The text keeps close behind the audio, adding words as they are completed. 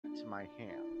to my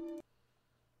hand.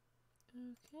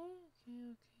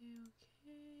 Okay.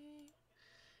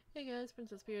 Hey guys,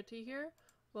 Princessprt here.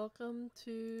 Welcome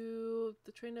to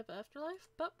the train of Afterlife,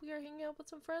 but we are hanging out with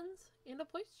some friends in a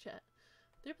voice chat.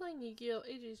 They're playing Yu-Gi-Oh!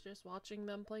 AJ's just watching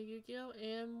them play Yu-Gi-Oh!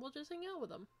 And we'll just hang out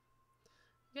with them.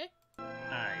 Okay?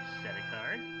 I set a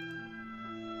card.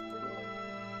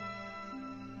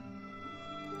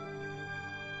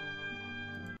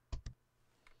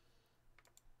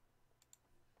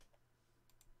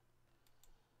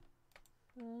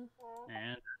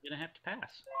 And I'm gonna have to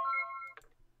pass.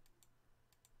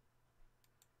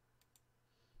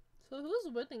 So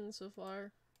who's winning so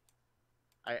far?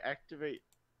 I activate.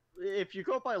 If you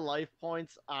go by life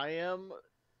points, I am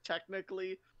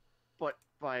technically, but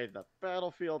by the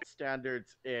battlefield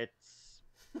standards, it's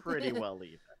pretty well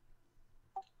even.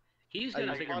 He's got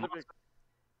a bigger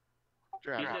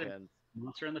dragons.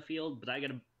 monster on the field, but I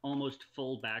got an almost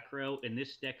full back row, and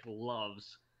this deck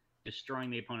loves destroying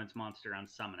the opponent's monster on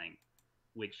summoning,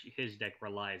 which his deck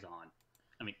relies on.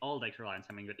 I mean, all decks rely on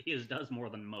summoning, but his does more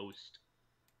than most.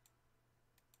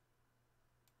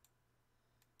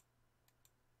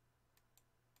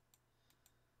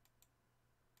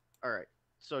 Alright,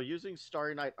 so using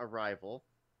Starry Night Arrival,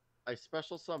 I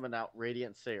special summon out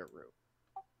Radiant Seiru.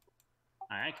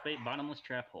 I activate Bottomless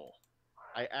Trap Hole.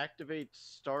 I activate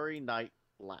Starry Night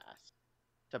Blast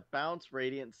to bounce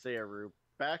Radiant Seiru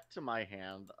back to my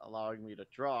hand, allowing me to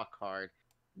draw a card,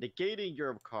 negating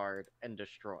your card, and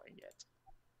destroying it.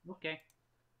 Okay.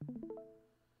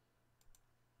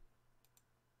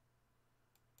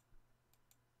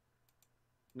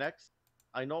 Next,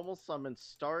 I normal summon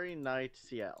Starry Night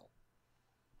Ciel.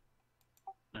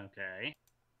 Okay.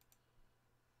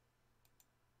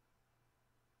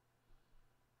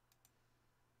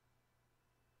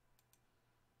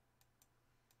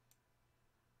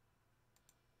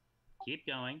 Keep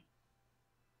going.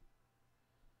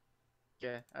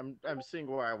 Okay, I'm seeing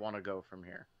where I want to go from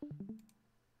here.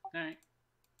 Alright.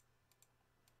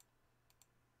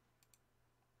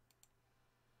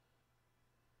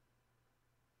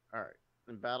 Alright.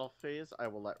 In battle phase, I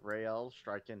will let Rael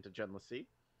strike into Genlessy.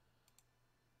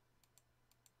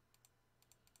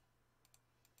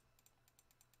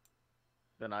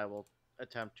 Then I will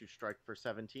attempt to strike for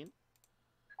 17.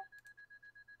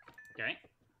 Okay.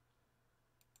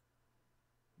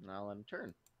 Now let him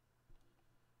turn.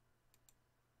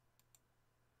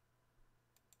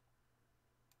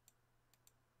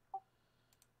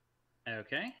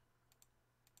 Okay.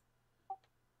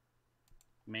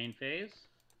 Main phase.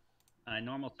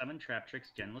 Normal summon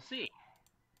Traptrix Genlessy.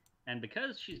 And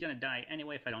because she's gonna die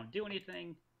anyway if I don't do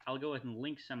anything, I'll go ahead and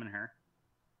link summon her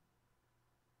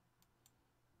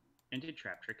into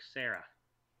Traptrix Sarah.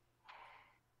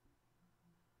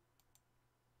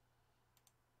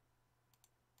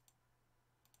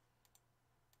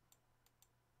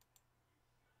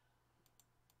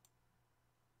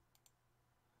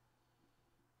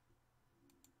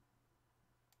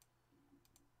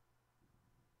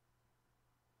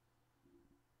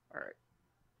 Alright.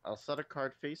 I'll set a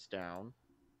card face down.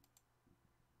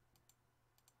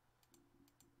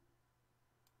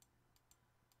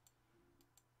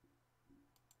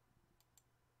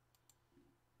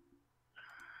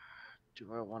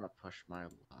 Do I want to push my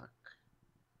luck?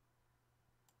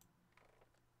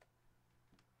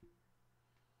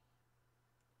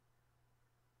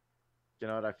 You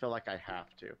know what? I feel like I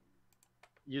have to.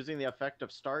 Using the effect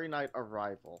of Starry Night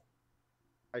Arrival,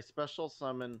 I special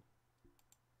summon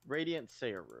Radiant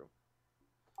Seiru.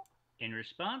 In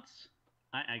response,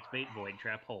 I activate Void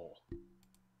Trap Hole.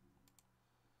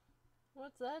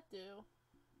 What's that do?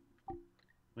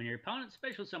 When your opponent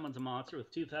special summons a monster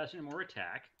with 2,000 or more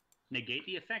attack, negate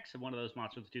the effects of one of those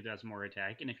monsters with 2,000 or more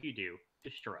attack, and if you do,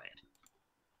 destroy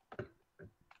it.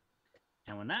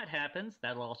 And when that happens,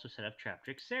 that'll also set up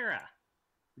Traptrix Sarah,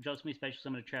 which lets me special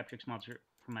summon a Traptrix monster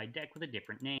from my deck with a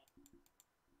different name.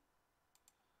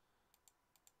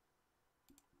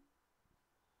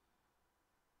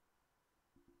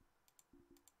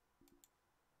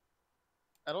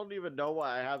 I don't even know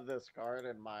why I have this card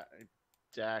in my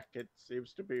deck. It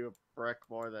seems to be a brick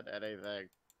more than anything.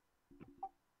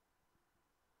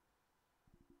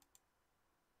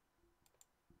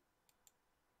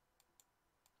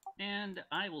 And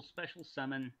I will special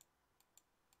summon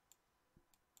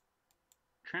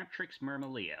Traptrix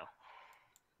Murmileo,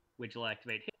 which will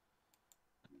activate hit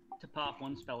to pop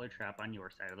one spell or trap on your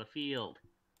side of the field.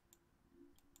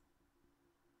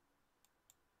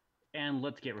 And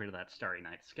let's get rid of that Starry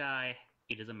Night Sky.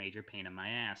 It is a major pain in my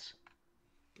ass.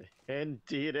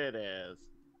 Indeed it is.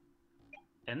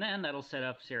 And then that'll set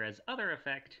up Sarah's other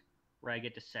effect, where I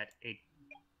get to set a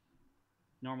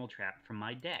normal trap from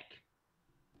my deck.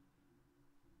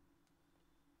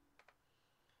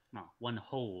 Well, one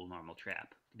whole normal trap,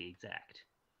 to be exact.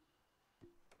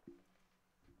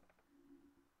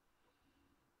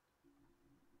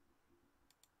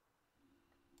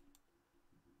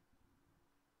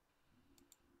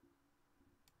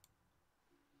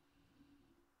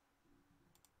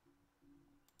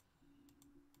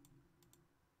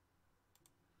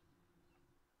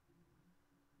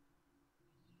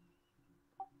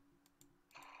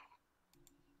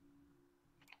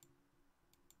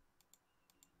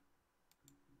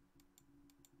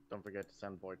 Don't forget to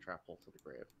send Void Trap Hole to the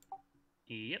grave.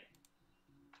 Yep.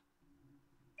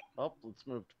 Oh, let's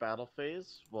move to battle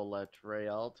phase. We'll let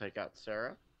Rael take out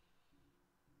Sarah.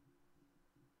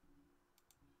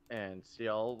 And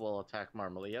Ciel will attack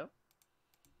Marmalia.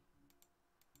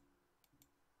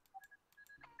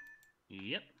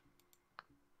 Yep.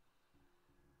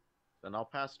 Then I'll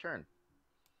pass turn.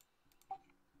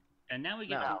 And now we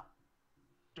get Now,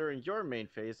 during your main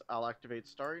phase, I'll activate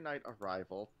Starry Night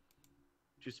Arrival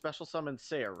to special summon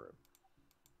Searu.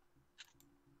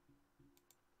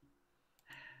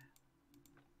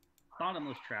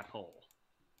 bottomless trap hole.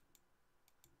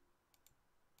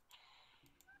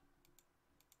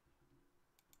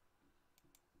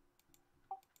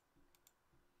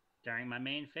 During my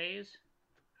main phase,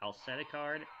 I'll set a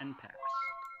card and pass.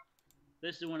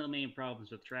 This is one of the main problems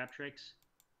with Trap Tricks.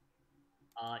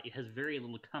 It has very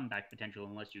little comeback potential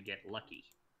unless you get lucky.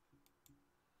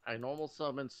 I normal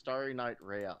summon Starry Night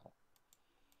Rael.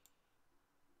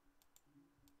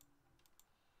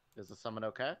 Is the summon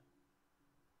okay?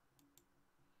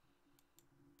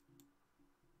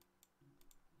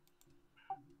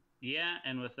 Yeah,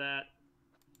 and with that,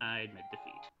 I admit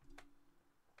defeat.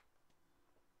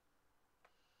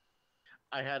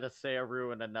 I had a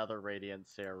Searu and another Radiant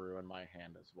Searu in my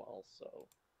hand as well, so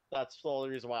that's the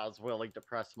only reason why I was willing to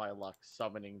press my luck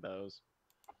summoning those.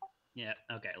 Yeah,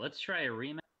 okay, let's try a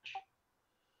rematch.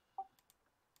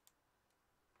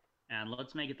 And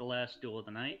let's make it the last duel of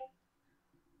the night.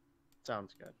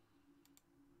 Sounds good.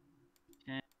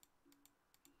 Okay.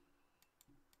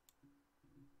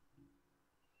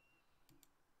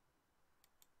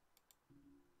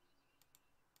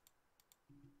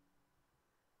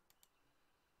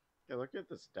 Yeah, look at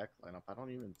this deck lineup. I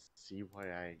don't even see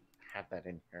why I have that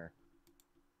in here.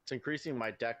 It's increasing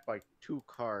my deck by 2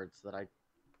 cards that I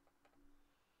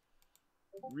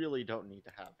really don't need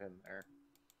to have in there.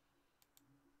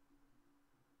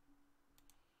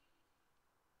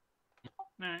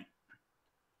 Alright.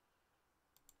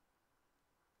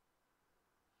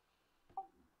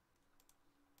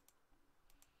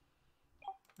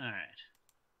 Alright.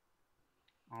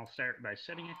 I'll start by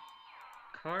setting a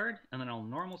card, and then I'll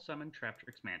normal summon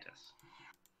Traptrix Mantis.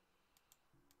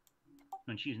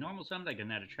 When she's normal summoned, I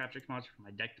can add a Traptrix monster from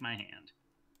my deck to my hand.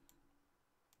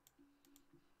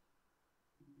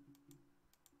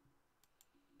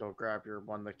 Go grab your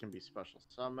one that can be special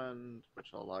summoned,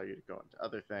 which will allow you to go into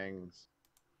other things.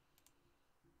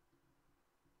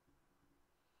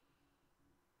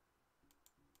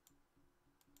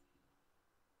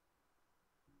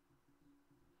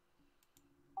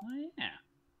 Oh yeah.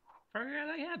 Forgot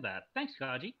I had that. Thanks,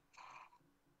 Kaji.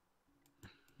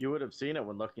 You would have seen it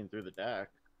when looking through the deck.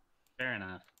 Fair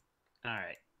enough.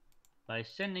 Alright. By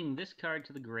sending this card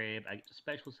to the grave, I get to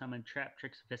special summon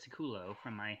Traptrix Vesiculo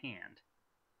from my hand.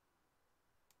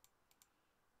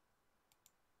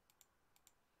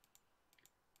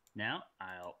 Now,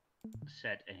 I'll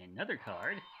set another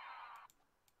card.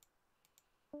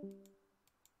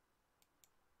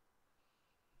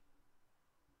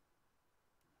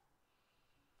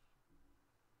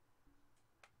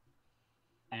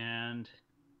 And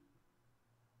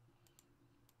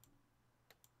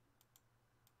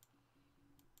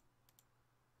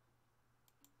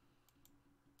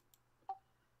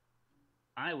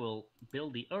I will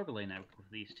build the overlay network of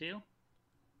these two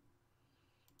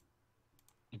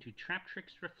into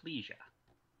Traptrix Rafflesia.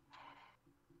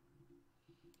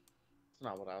 It's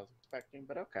not what I was expecting,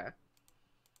 but okay.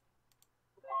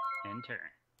 In turn.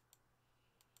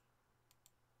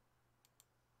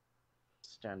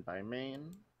 Stand by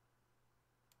main.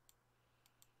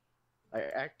 I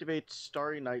activate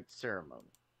Starry Night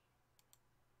Ceremony.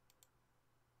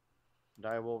 And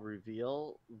I will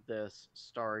reveal this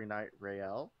Starry Night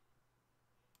Rael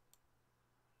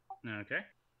Okay.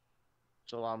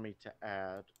 to allow me to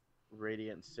add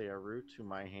Radiant Searu to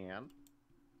my hand.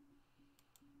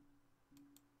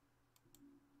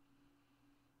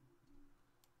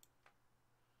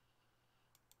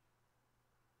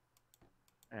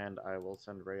 And I will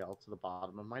send Rael to the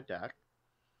bottom of my deck.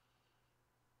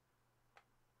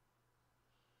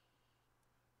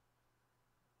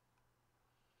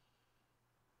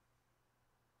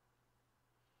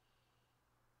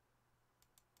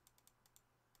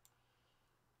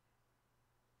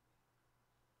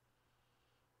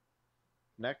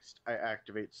 Next, I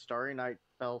activate Starry Night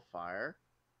Bellfire.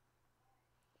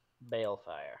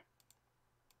 Balefire.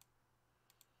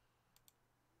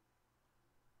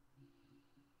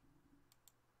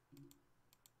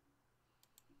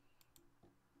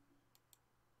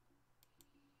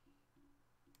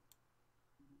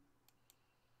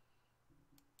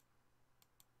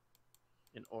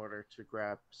 In order to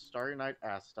grab Starry Night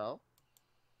Astel.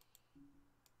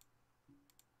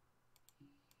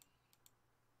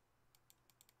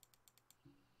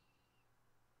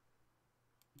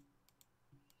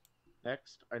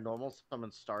 Next, I normal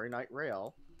summon Starry Night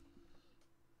Rail.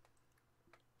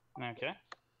 Okay.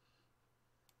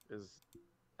 Is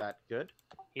that good?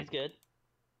 He's good.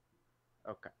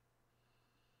 Okay.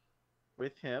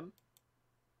 With him,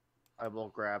 I will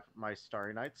grab my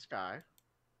Starry Night Sky,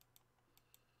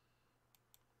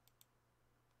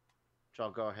 which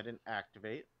I'll go ahead and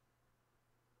activate,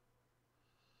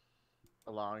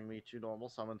 allowing me to normal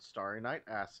summon Starry Night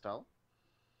Astel.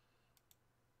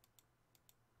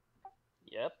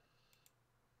 Yep.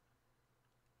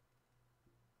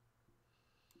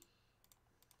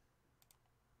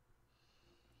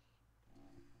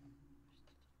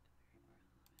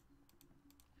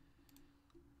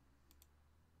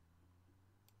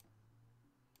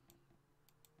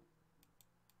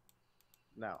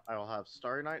 Now, I will have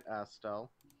Starry Night Astel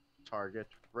target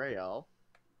Rael,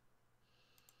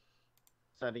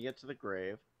 sending it to the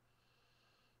grave.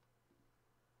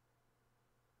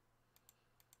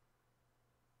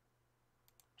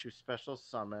 To special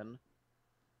summon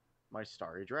my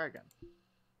Starry Dragon.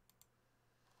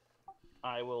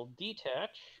 I will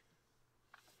detach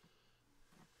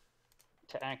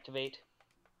to activate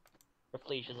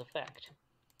Reflesia's effect.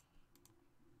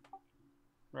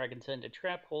 Where I can send a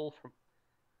trap hole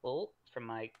from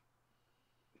my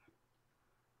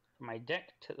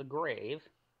deck to the grave,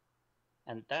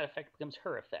 and that effect becomes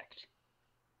her effect.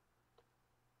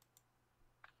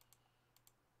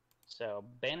 So,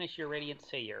 banish your Radiant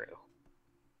Seiru.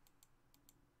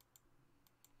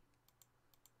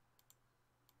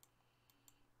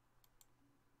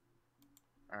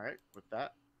 Alright, with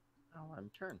that, I'll end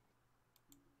turn.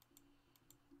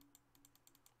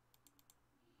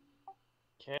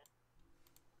 Okay.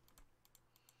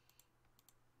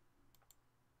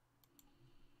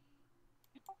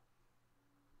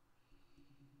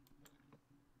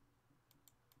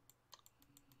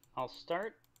 I'll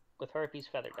start with Harpy's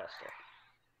Feather Duster.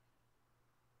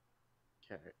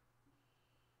 Okay.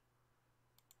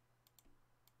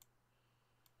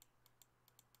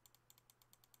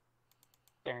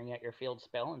 Staring at your field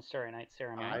spell and Starry Night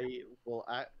Ceremony. I will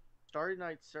at Starry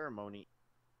Night Ceremony.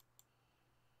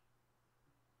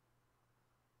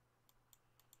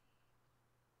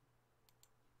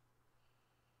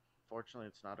 Fortunately,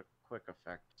 it's not a quick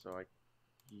effect, so I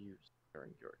use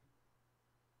during your.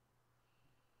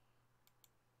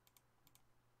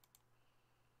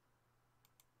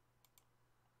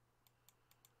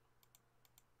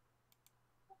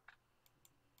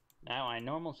 Now I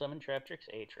normal summon Traptrix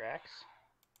Atrax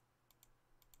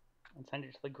and send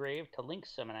it to the grave to link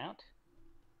summon out.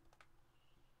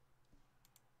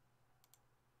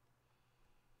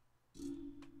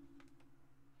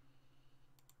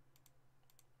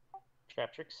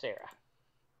 Traptrix Sarah.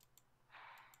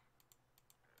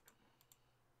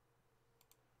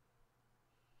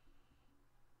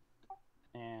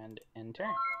 And end turn.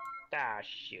 Ah,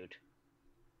 shoot.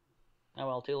 Oh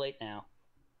well, too late now.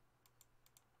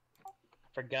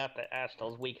 Forgot that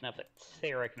Astel's weak enough that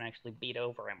Sarah can actually beat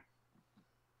over him.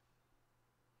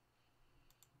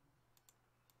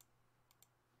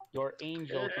 Your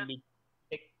angel can be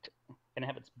kicked, can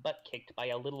have its butt kicked by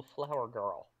a little flower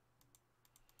girl.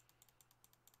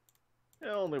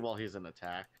 Only while he's in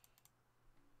attack.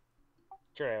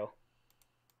 True.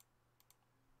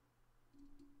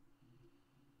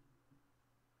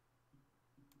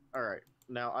 Alright,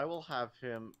 now I will have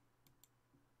him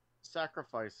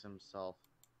sacrifice himself,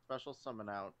 special summon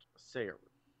out Seiru.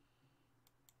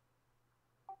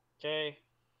 Okay.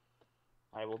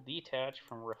 I will detach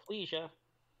from Reflesia.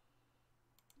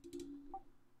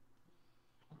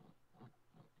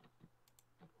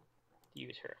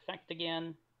 Use her effect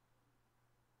again.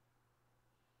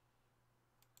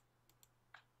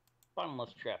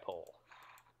 Bottomless Trap Hole.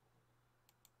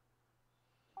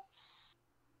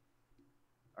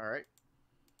 Alright.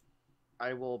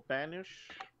 I will banish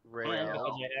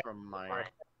Rael from my.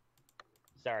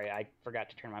 Sorry, I forgot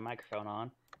to turn my microphone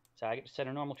on. So I get to set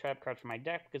a normal trap card from my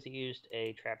deck because he used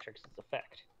a Traptrix's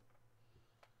effect.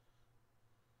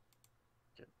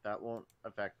 Okay, that won't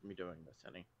affect me doing this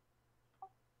any.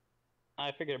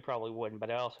 I figured it probably wouldn't,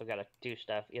 but I also got to do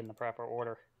stuff in the proper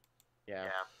order. Yeah.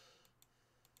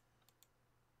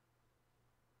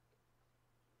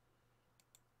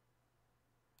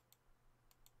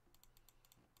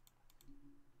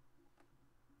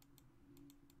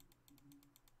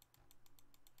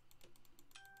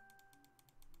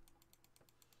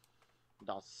 And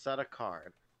I'll set a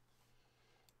card.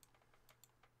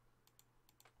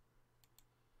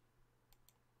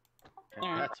 And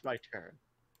Alright. that's my turn.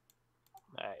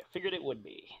 I figured it would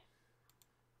be.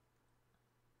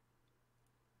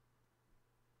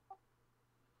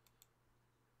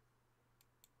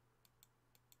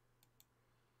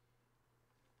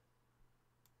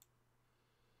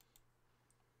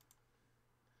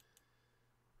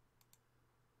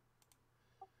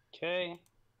 Okay.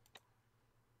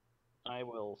 I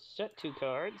will set 2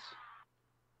 cards.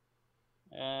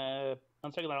 On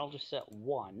second thought, I'll just set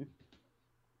 1.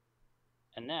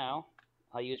 And now,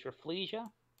 I'll use Rafflesia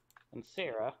and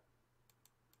Sarah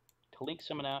to link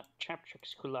summon out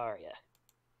Traptrix Cularia.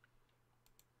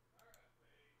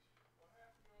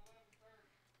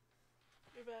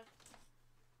 You're back.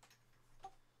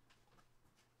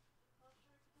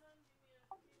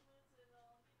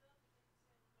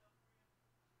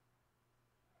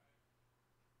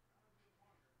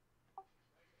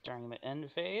 During the end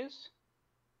phase,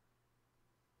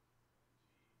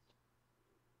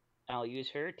 I'll use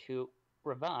her to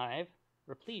revive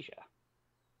Rafflesia.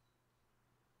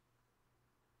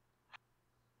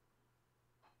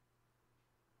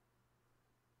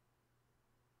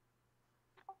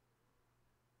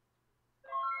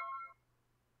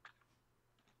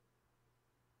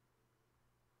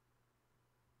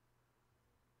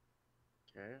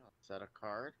 Okay, I'll set a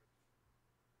card.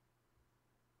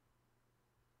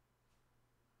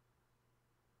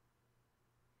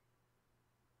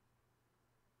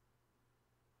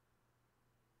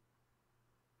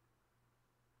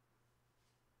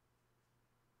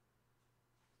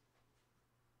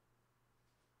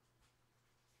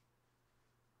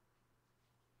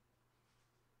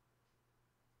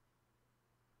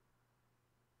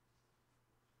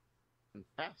 And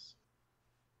pass.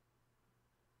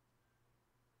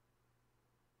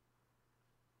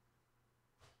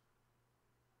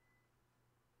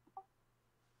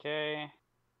 Okay.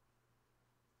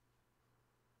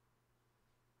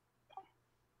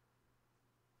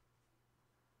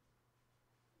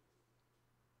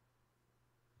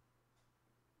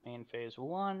 Main phase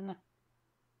 1.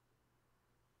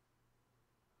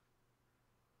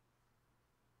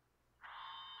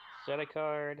 Set a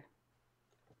card.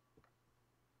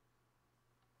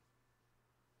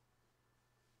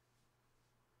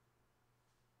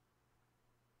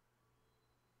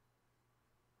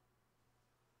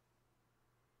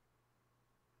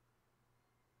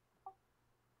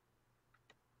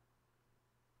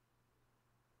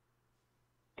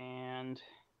 And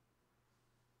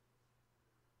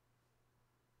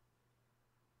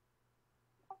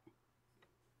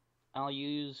I'll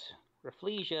use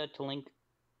Rafflesia to link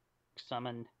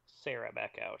summon Sarah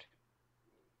back out.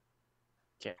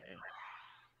 Okay.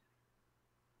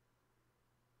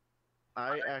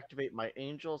 I activate my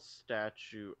angel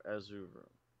statue Azuru.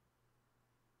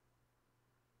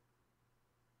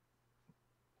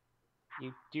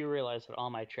 You do realize that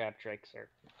all my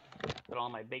all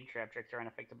my big trap tricks are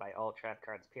unaffected by all trap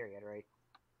cards, period, right?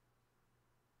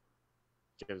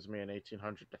 Gives me an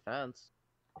 1800 defense.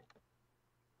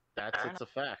 That's Fair its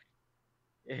effect.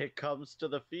 It comes to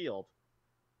the field.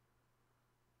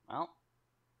 Well,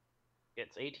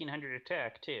 it's 1800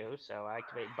 attack too, so I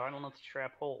activate Barnel's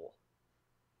Trap Hole,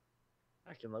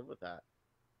 I can live with that.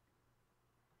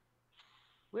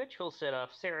 which will set off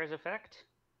Sarah's effect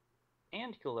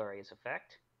and Kularia's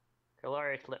effect.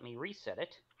 Kularia to let me reset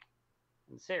it,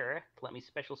 and Sarah to let me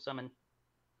special summon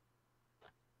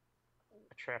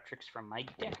a Trap Tricks from my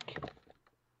deck.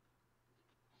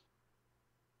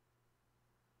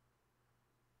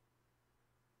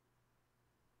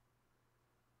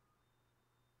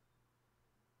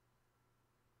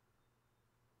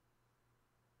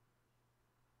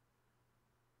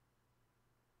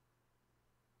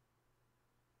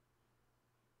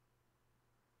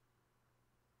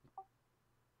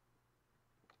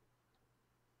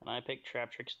 And I pick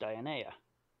Trap Tricks Dianea.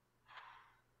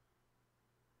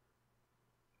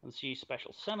 Once she's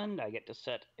special summoned, I get to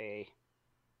set a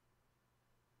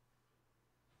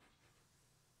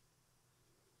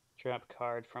trap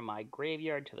card from my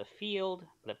graveyard to the field,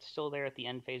 but if it's still there at the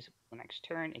end phase of the next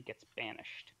turn, it gets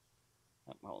banished.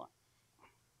 Oh, hold on.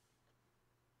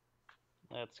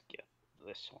 Let's get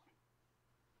this one.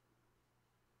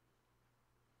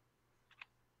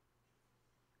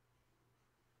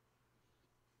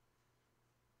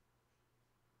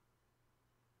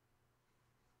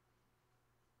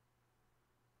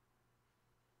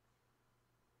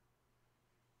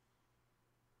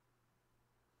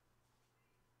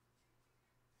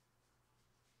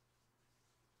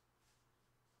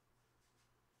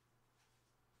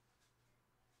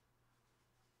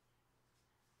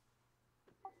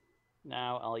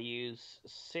 Now I'll use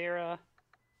Sarah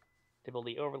to build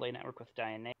the overlay network with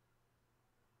Diana.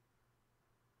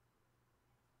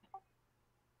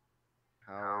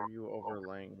 How are you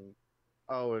overlaying?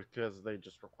 Oh, because they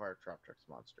just require Traptrix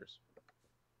monsters.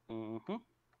 Mm-hmm.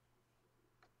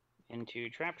 Into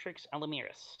Traptrix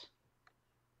Alamiris.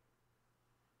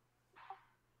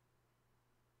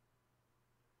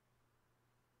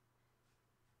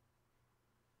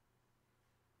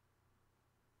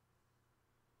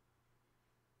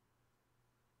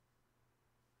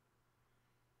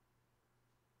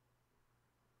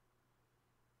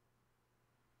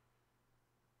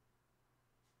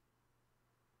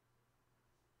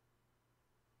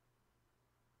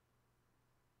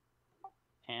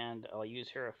 And I'll use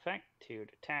her effect to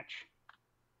detach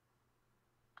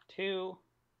 2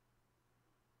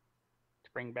 to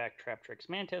bring back Traptrix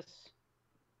Mantis.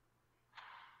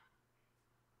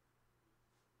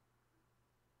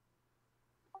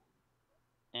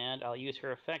 And I'll use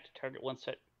her effect to target one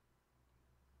set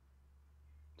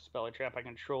spell or trap I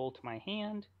control to my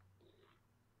hand,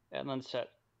 and then set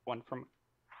one from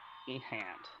a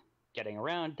hand, getting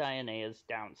around Diana's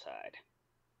downside.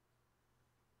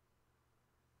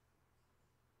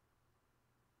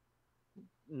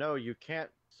 No, you can't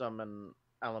summon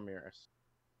Alamiris.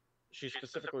 She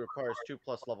specifically requires 2+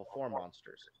 level 4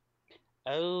 monsters.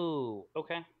 Oh,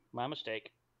 okay. My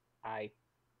mistake.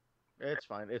 It's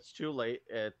fine. It's too late.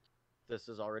 This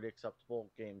is already acceptable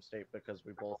game state because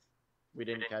we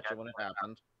didn't catch it when it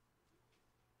happened.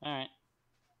 Alright.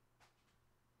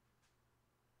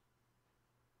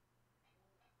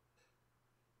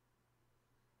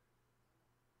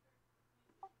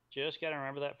 Just gotta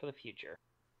remember that for the future.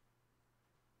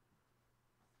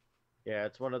 Yeah,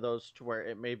 it's one of those to where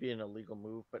it may be an illegal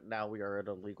move, but now we are at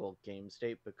a legal game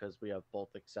state because we have both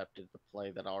accepted the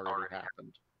play that already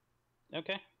happened.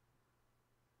 Okay.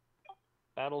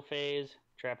 Battle phase.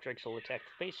 Traptrix will attack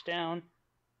face down.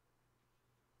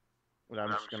 And I'm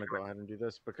just going to go ahead and do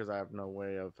this because I have no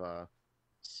way of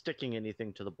sticking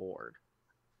anything to the board.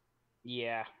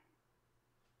 Yeah.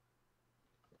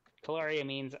 Calaria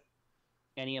means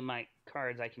any of my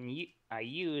cards I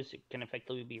use can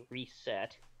effectively be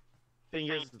reset. Thing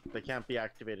is, they can't be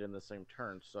activated in the same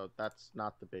turn, so that's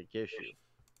not the big issue.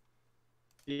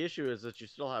 The issue is that you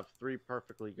still have 3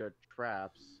 perfectly good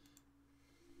traps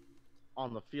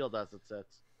on the field as it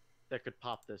sits that could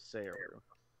pop this Searu.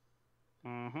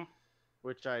 Mm-hmm.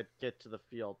 Which I'd get to the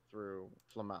field through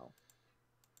Flamel.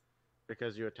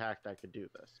 Because you attacked, I could do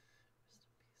this.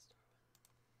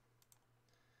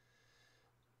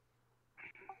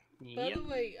 By the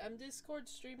way, I'm Discord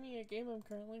streaming a game I'm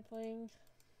currently playing.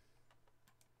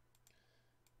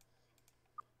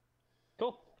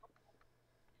 Cool.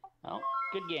 Well,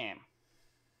 good game.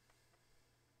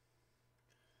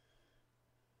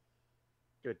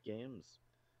 Good games.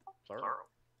 Sorry.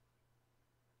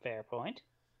 Fair point.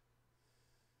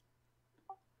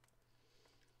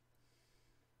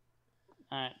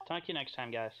 Alright, talk to you next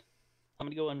time, guys. I'm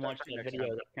gonna go and watch the video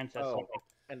that Princess sent me.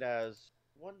 And as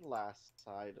one last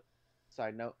side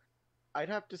note, I'd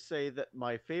have to say that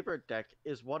my favorite deck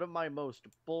is one of my most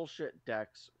bullshit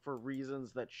decks for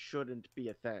reasons that shouldn't be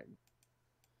a thing.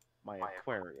 My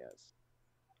Aquarius.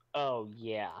 Oh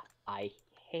yeah, I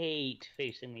hate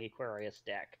facing the Aquarius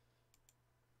deck.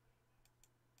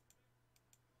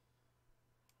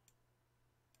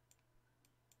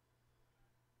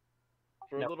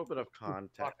 For a little bit of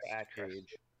context,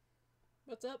 Paige.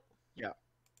 What's up? Yeah.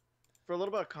 For a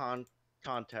little bit of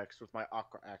context with my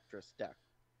Aqua Actress deck,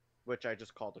 which I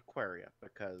just called Aquaria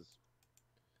because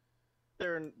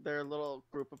they're a little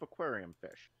group of aquarium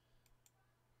fish.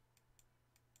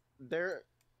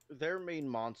 Their main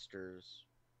monsters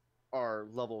are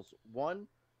levels 1,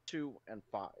 2, and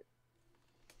 5.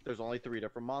 There's only 3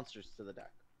 different monsters to the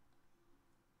deck.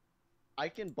 I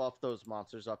can buff those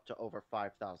monsters up to over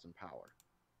 5,000 power.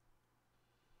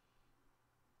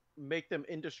 Make them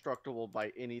indestructible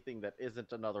by anything that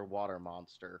isn't another water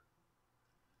monster.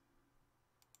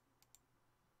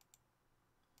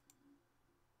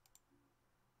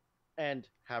 And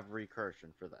have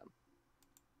recursion for them.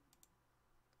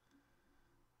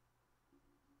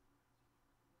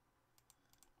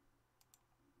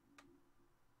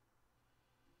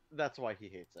 That's why he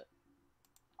hates it.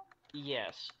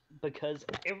 Yes, because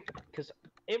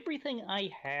everything I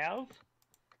have,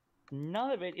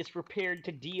 none of it is prepared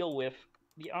to deal with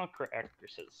the Aqua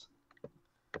Actresses.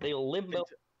 They limbo.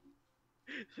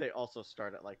 They also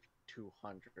start at like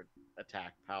 200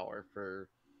 attack power for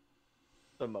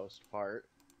the most part.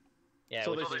 Yeah,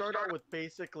 so they start out with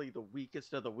basically the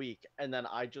weakest of the weak, and then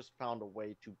I just found a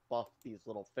way to buff these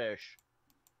little fish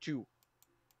to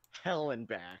hell and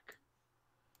back.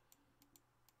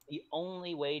 The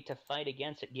only way to fight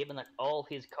against it, given that all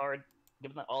his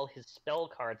spell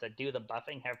cards that do the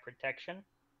buffing have protection,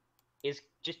 is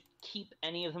just keep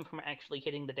any of them from actually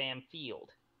hitting the damn field.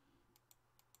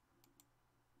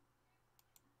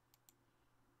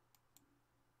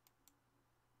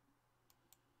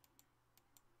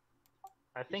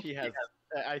 I think He has.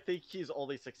 I think he's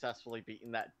only successfully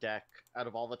beaten that deck out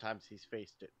of all the times he's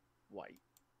faced it white.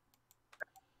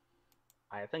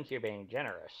 I think you're being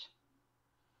generous.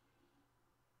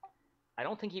 I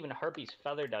don't think even Harpy's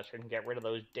Feather Duster can get rid of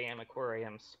those damn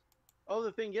aquariums. Oh,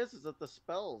 the thing is that the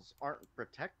spells aren't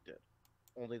protected.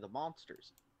 Only the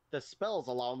monsters. The spells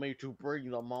allow me to bring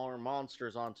the more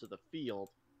monsters onto the field,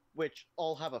 which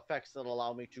all have effects that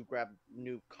allow me to grab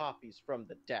new copies from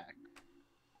the deck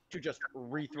to just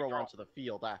rethrow onto the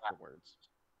field afterwards.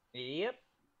 Yep.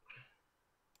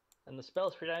 And the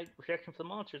spell's protection for the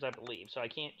monsters, I believe, so I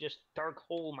can't just Dark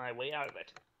Hole my way out of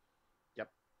it. Yep.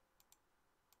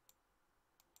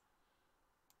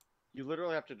 You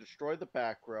literally have to destroy the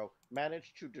back row,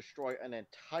 manage to destroy an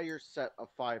entire set of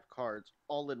 5 cards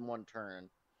all in one turn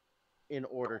in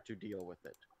order to deal with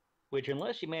it. Which,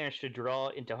 unless you manage to draw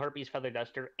into Harpy's Feather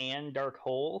Duster and Dark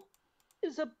Hole,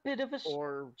 is a bit of a...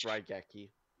 Or Raigeki.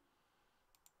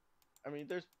 I mean,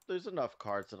 there's enough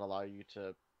cards that allow you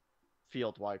to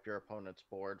field wipe your opponent's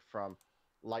board, from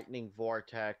Lightning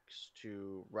Vortex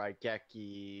to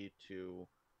Raigeki to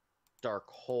Dark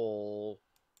Hole,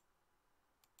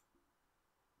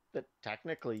 that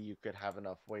technically you could have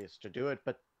enough ways to do it,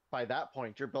 but by that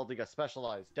point you're building a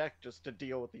specialized deck just to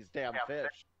deal with these damn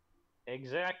fish.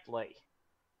 Exactly.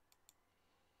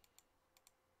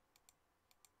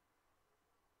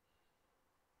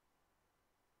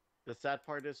 The sad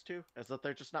part is that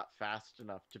they're just not fast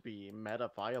enough to be meta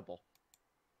viable.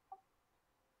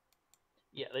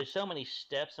 Yeah, there's so many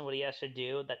steps in what he has to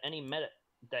do that any meta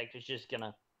deck is just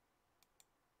gonna...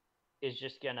 What's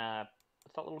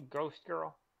that little ghost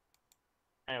girl?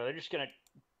 Anyway, they're just gonna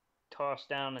toss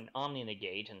down an Omni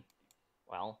Negate and,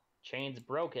 well, chain's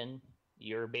broken.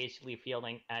 You're basically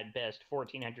fielding, at best,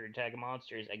 1,400 attack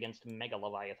monsters against Mega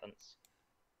Leviathans.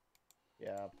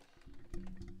 Yeah.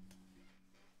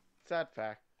 Sad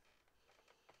fact.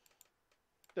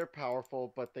 They're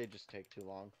powerful, but they just take too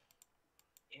long.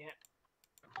 Yeah.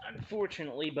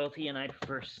 Unfortunately, both he and I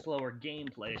prefer slower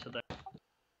gameplay, so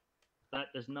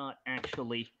that does not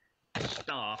actually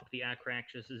stop the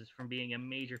Acraxuses from being a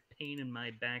major pain in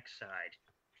my backside.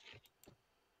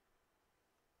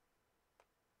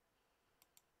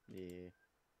 Yeah.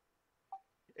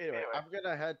 Anyway, I'm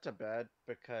gonna head to bed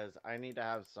because I need to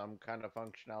have some kind of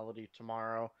functionality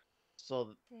tomorrow.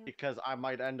 So, because I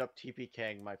might end up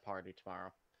TPKing my party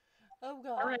tomorrow. Oh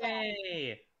god.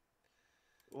 Hooray!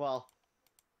 Well,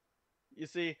 you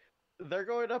see, they're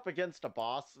going up against a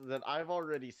boss that I've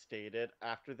already stated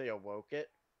after they awoke it.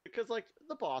 Because, like,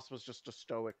 the boss was just a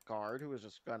stoic guard who was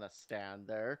just gonna stand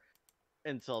there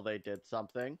until they did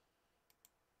something.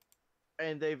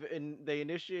 And they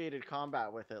initiated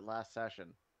combat with it last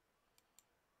session.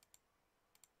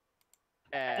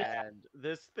 And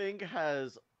this thing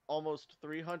has almost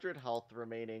 300 health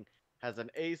remaining, has an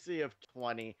AC of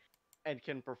 20, and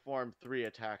can perform 3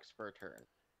 attacks per turn.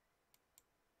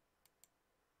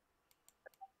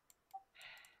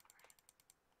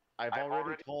 I've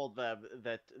already told them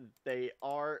that they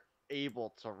are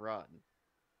able to run.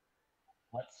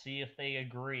 Let's see if they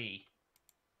agree.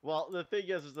 Well, the thing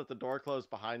is that the door closed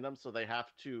behind them, so they have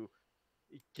to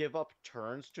give up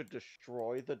turns to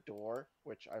destroy the door,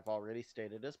 which I've already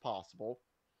stated is possible,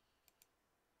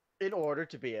 in order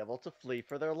to be able to flee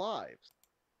for their lives.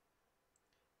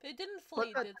 They didn't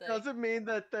flee, but did that they? doesn't mean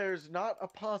that there's not a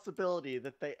possibility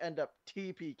that they end up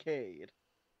TPK'd.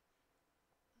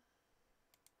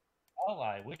 Well,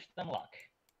 I wish them luck.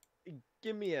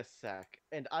 Give me a sec,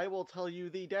 and I will tell you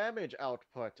the damage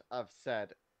output of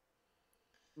said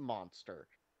monster.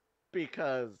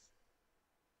 Because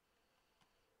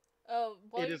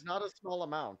it is not a small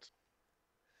amount.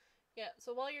 Yeah,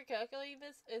 so while you're calculating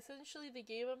this, essentially the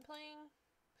game I'm playing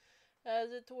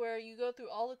has it to where you go through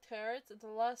all the turrets, and the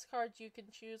last cards you can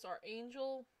choose are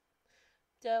Angel,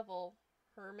 Devil,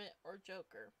 Hermit, or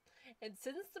Joker. And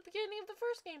since the beginning of the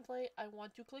first gameplay, I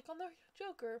want to click on the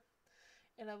Joker,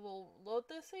 and I will load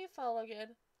the save file again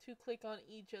to click on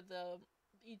each of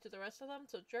the rest of them.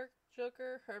 So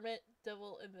Joker, Hermit,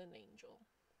 Devil, and then Angel.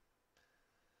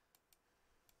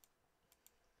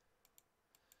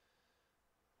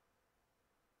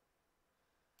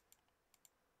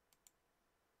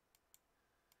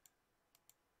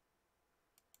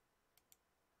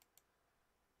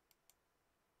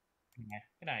 Yeah.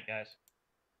 Good night, guys.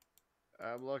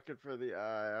 I'm looking for the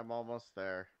eye. I'm almost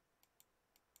there.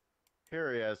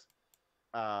 Here he is.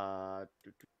 Uh,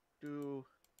 do, do, do.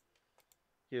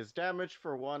 His damage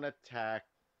for one attack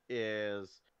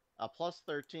is a plus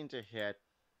 13 to hit,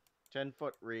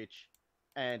 10-foot reach,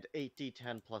 and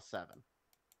 8d10 plus 7.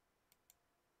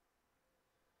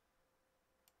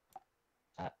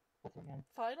 Again.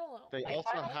 Final out. They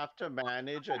also have to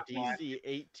manage a DC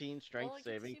 18 strength Well, I get to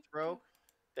saving see throw two.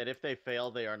 that if they fail,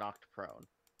 they are knocked prone.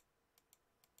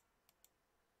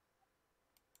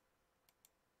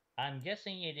 I'm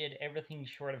guessing you did everything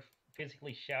short of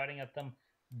physically shouting at them,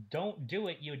 "Don't do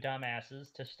it, you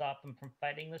dumbasses," to stop them from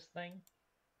fighting this thing?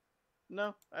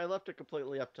 No, I left it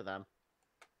completely up to them.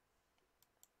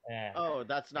 Yeah. Oh,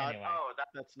 that's not. Anyway.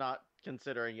 That's not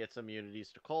considering its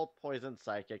immunities to cold, poison,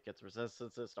 psychic, its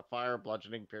resistances to fire,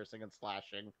 bludgeoning, piercing, and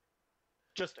slashing.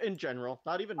 Just in general,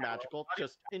 not even magical,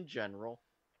 just in general.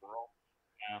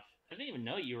 Yeah. I didn't even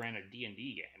know you ran a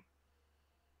D&D game.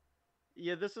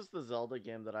 Yeah, this is the Zelda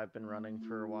game that I've been running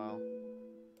for a while.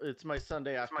 It's my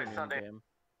Sunday afternoon game.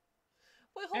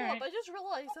 Wait, hold Alright. up. I just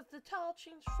realized that the tile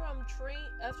changed from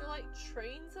Afterlife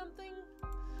train something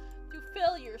to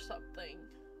failure something.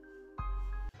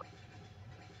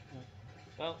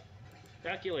 Well,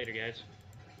 talk to you later, guys.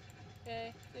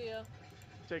 Okay, see ya.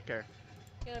 Take care.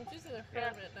 Yeah, I'm choosing the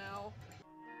hermit now.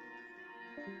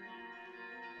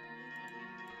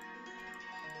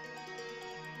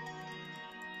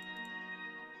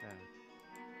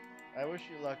 I wish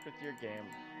you luck with your game.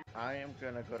 I am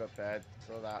gonna go to bed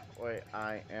so that way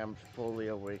I am fully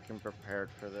awake and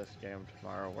prepared for this game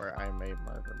tomorrow where I may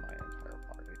murder my entire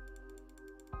party.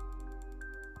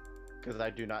 Because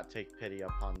I do not take pity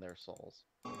upon their souls.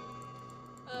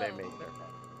 They made their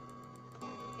bed.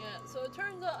 Yeah, so it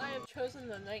turns out I have chosen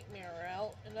the nightmare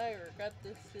route, and I regret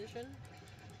this decision.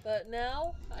 But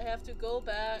now, I have to go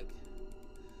back.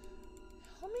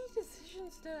 How many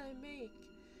decisions did I make?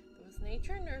 There was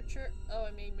nature, nurture. Oh,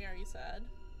 I made Mary sad.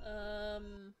 Oh.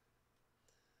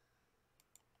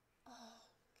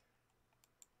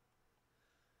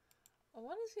 I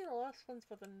want to see the last ones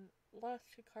for the last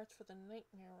two cards for the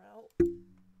nightmare route.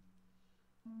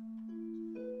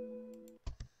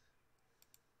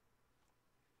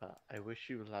 I wish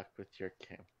you luck with your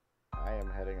game. I am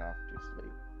heading off to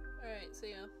sleep. Alright,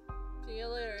 see ya. See you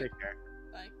later. Take care.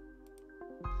 Bye.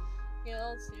 Yeah,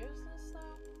 all seriousness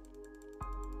though?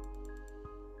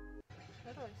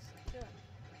 How do I skip?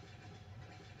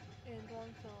 And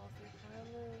one fill off your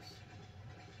parameters.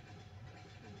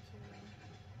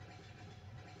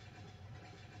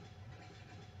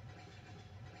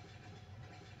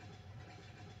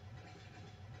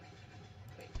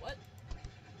 Wait, what?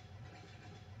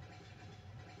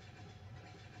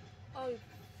 Oh, you're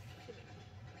shitting me.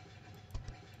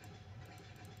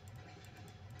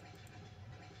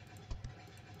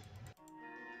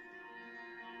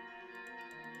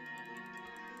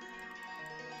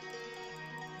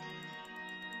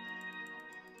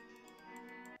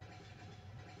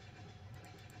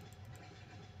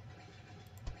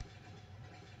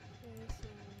 Okay, so...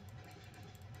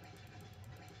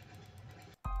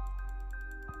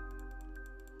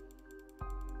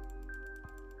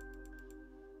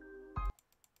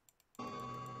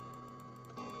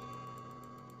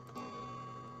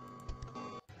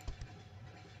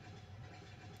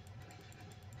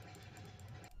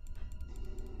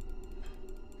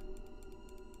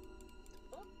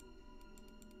 Oh.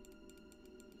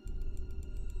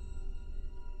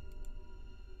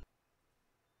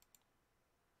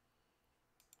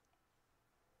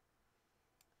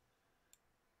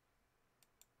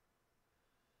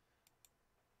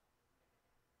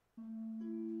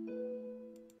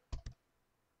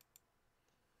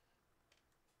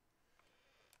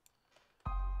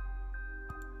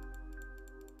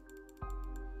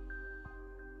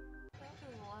 That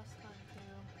happened the last time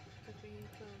too. Because we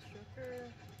chose Joker,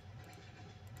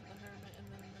 the Hermit, and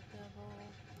then the Devil.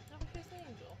 Now we chose the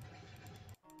Angel.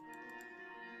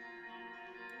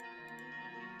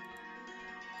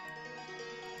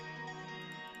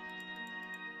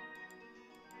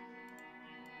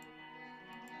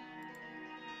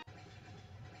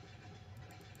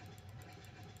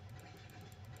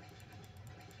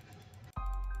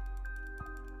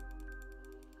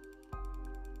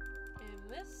 And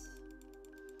this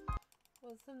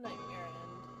was the Nightmare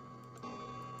End.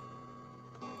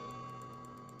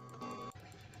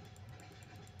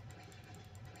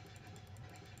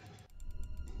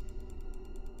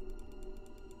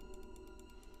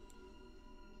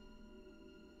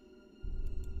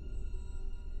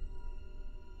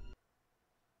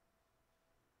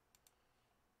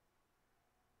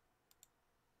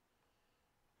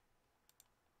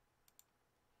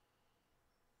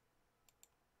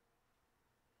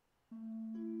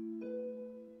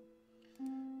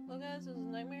 guys, this was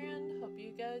Nightmare End. Hope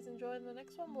you guys enjoy the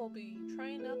next one. We'll be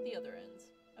trying out the other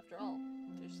ends. After all,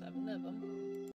 there's 7 of them.